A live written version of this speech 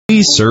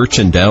Please search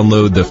and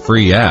download the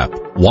free app,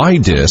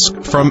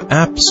 Y-Disk, from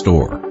App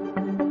Store.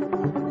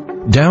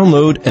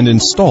 Download and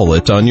install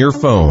it on your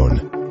phone.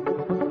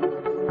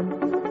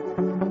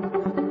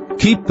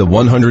 Keep the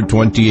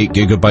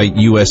 128GB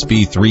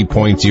USB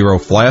 3.0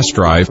 flash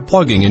drive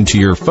plugging into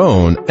your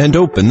phone and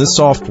open the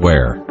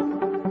software.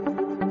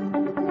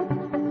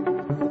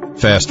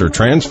 Faster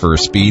transfer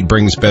speed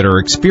brings better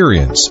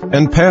experience,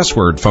 and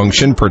password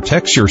function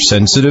protects your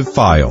sensitive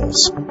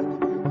files.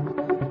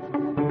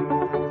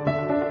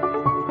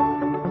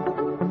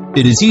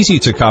 It is easy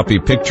to copy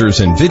pictures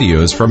and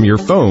videos from your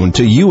phone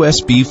to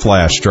USB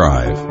flash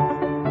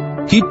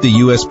drive. Keep the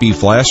USB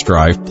flash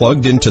drive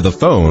plugged into the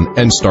phone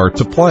and start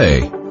to play.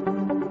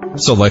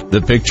 Select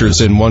the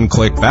pictures in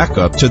one-click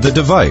backup to the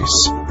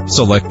device.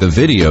 Select the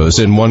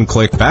videos in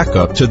one-click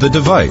backup to the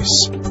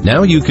device.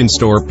 Now you can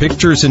store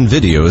pictures and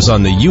videos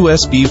on the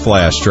USB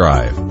flash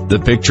drive. The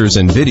pictures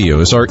and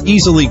videos are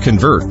easily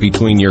convert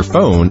between your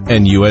phone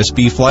and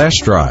USB flash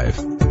drive.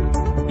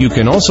 You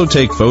can also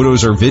take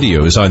photos or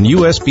videos on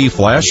USB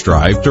flash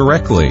drive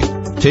directly.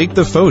 Take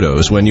the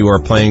photos when you are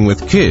playing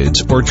with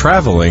kids or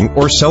traveling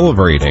or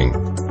celebrating.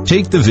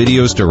 Take the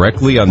videos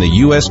directly on the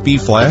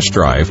USB flash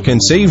drive can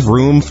save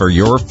room for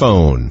your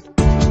phone.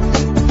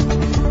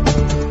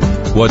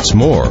 What's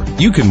more,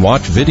 you can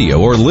watch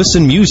video or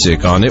listen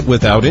music on it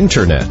without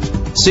internet.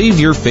 Save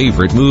your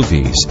favorite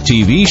movies,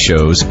 TV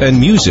shows, and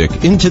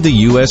music into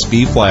the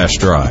USB flash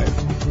drive,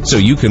 so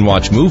you can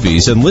watch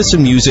movies and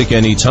listen music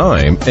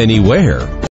anytime, anywhere.